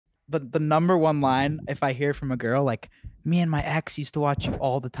the number one line if I hear from a girl like, me and my ex used to watch you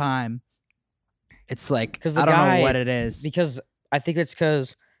all the time. It's like, I don't know what it is. Because I think it's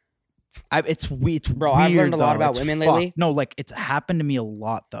because it's weird. Bro, I've learned a lot about women lately. No, like it's happened to me a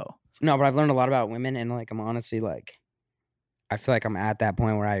lot though. No, but I've learned a lot about women, and like I'm honestly like, I feel like I'm at that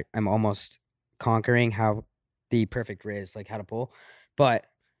point where I'm almost conquering how the perfect Riz, like how to pull. But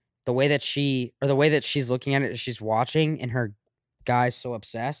the way that she's looking at it, she's watching, and her guy's so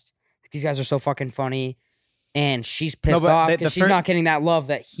obsessed. These guys are so fucking funny, and she's pissed off because she's not getting that love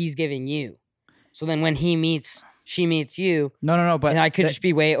that he's giving you. So then when she meets you. No, but and I could just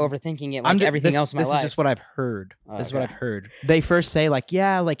be way overthinking it, like everything else in my life. This is just what I've heard. This is what I've heard. They first say like,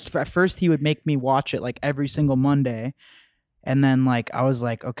 yeah, like at first he would make me watch it like every single Monday. And then like I was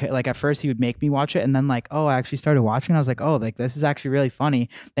like, okay, like at first he would make me watch it, and then like, oh, I actually started watching. I was like, oh, like this is actually really funny.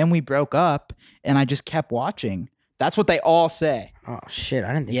 Then we broke up, and I just kept watching. That's what they all say. Oh shit,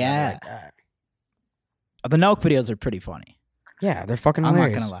 I didn't think like that. The Nelk videos are pretty funny. Yeah, they're fucking hilarious.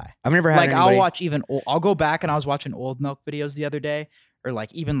 I'm not gonna lie. I've never had like I'll watch even I'll go back and I was watching old Nelk videos the other day, or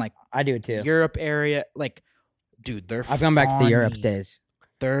like even like I do it too. Europe area, like dude, they're. I've gone back to the Europe days.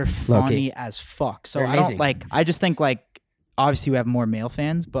 They're funny as fuck. So I don't like. I just think like. Obviously, we have more male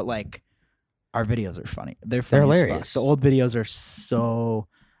fans, but like our videos are funny. They're funny hilarious. As fuck. The old videos are so.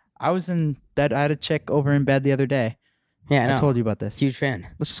 I was in bed. I had a chick over in bed the other day. Yeah, I told you about this. Huge fan.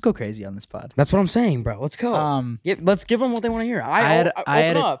 Let's just go crazy on this pod. That's what I'm saying, bro. Let's go. Let's give them what they want to hear.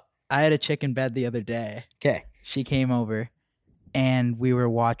 I had a chick in bed the other day. Okay. She came over, and we were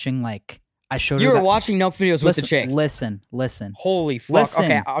watching like. I showed her. You were watching Nelk videos with the chick. Listen. Holy fuck.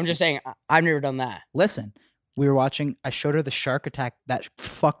 Okay, I'm just saying. I've never done that. Listen. We were watching. I showed her the shark attack, that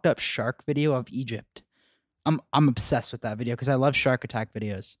fucked up shark video of Egypt. I'm obsessed with that video because I love shark attack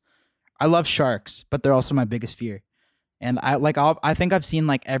videos. I love sharks, but they're also my biggest fear. And I think I've seen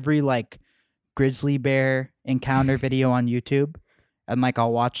like every like grizzly bear encounter video on YouTube, and like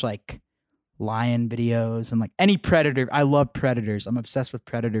I'll watch like lion videos and like any predator. I love predators. I'm obsessed with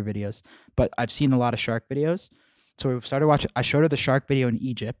predator videos, but I've seen a lot of shark videos. So we started watching. I showed her the shark video in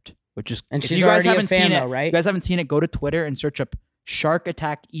Egypt. Which is, and she's already a fan though, right? You guys haven't seen it, go to Twitter and search up Shark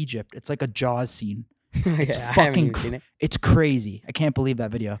Attack Egypt. It's like a Jaws scene. It's fucking it's crazy. I can't believe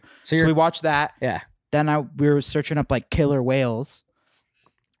that video. So we watched that. Yeah. Then we were searching up like killer whales.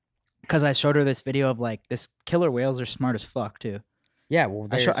 Because I showed her this video of like this killer whales are smart as fuck too. Yeah, well,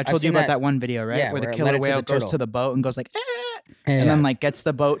 I told you about that one video, right? Yeah, where the killer whale goes to the boat and goes like, and then like gets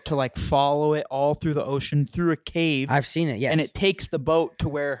the boat to like follow it all through the ocean through a cave. I've seen it, yes. And it takes the boat to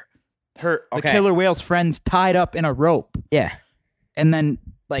where the killer whale's friends tied up in a rope. Yeah. And then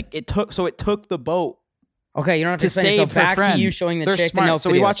like it took the boat. Okay, you don't have to explain. So back to you showing the chick the Nelk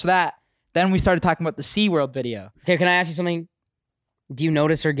So we watched that. Then we started talking about the SeaWorld video. Okay, can I ask you something? Do you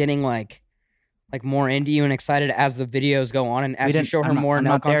notice her getting like more into you and excited as the videos go on and as you show her more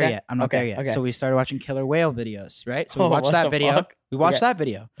Nelk content? I'm not there yet. Okay. So we started watching killer whale videos, right? So we watched that video. Fuck? We watched that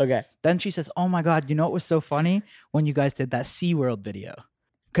video. Okay. Then she says, "Oh my God, you know what was so funny? When you guys did that SeaWorld video."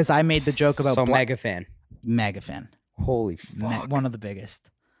 Because I made the joke about... mega fan. Mega fan. Holy fuck. One of the biggest.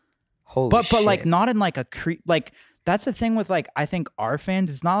 Holy shit. But like not in like a... like that's the thing with like, I think our fans,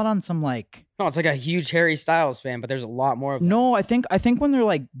 it's not on some like... No, it's like a huge Harry Styles fan, but there's a lot more of them. No, I think when they're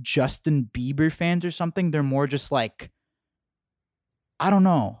like Justin Bieber fans or something, they're more just like... I don't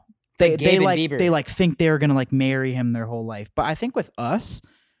know. They like think they're going to like marry him their whole life. But I think with us,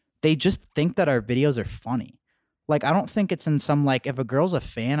 they just think that our videos are funny. Like, I don't think it's in some, like, if a girl's a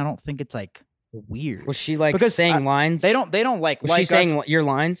fan, I don't think it's, like, weird. Was she, like, saying lines? They don't, like, was she saying your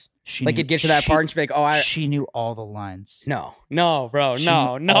lines? Like, it'd get to that part and she'd be like, oh, She knew all the lines. No, bro,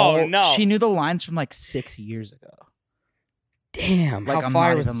 no. She knew the lines from, like, 6 years ago. Damn, like, how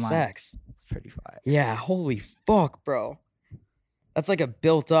fire was the sex? It's pretty fire. Yeah, holy fuck, bro. That's, like, a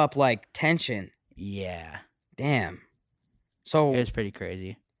built-up, like, tension. Yeah. Damn. So... It was pretty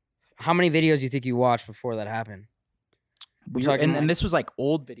crazy. How many videos do you think you watched before that happened? And this was like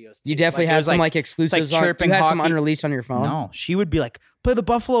old videos. You definitely had some like exclusives. Like you had some unreleased on your phone. No, she would be like, play the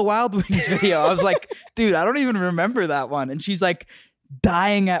Buffalo Wild Wings video. I was like, dude, I don't even remember that one. And she's like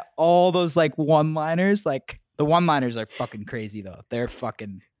dying at all those like one-liners. Like the one-liners are fucking crazy though. They're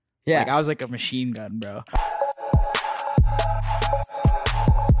fucking like I was like a machine gun, bro.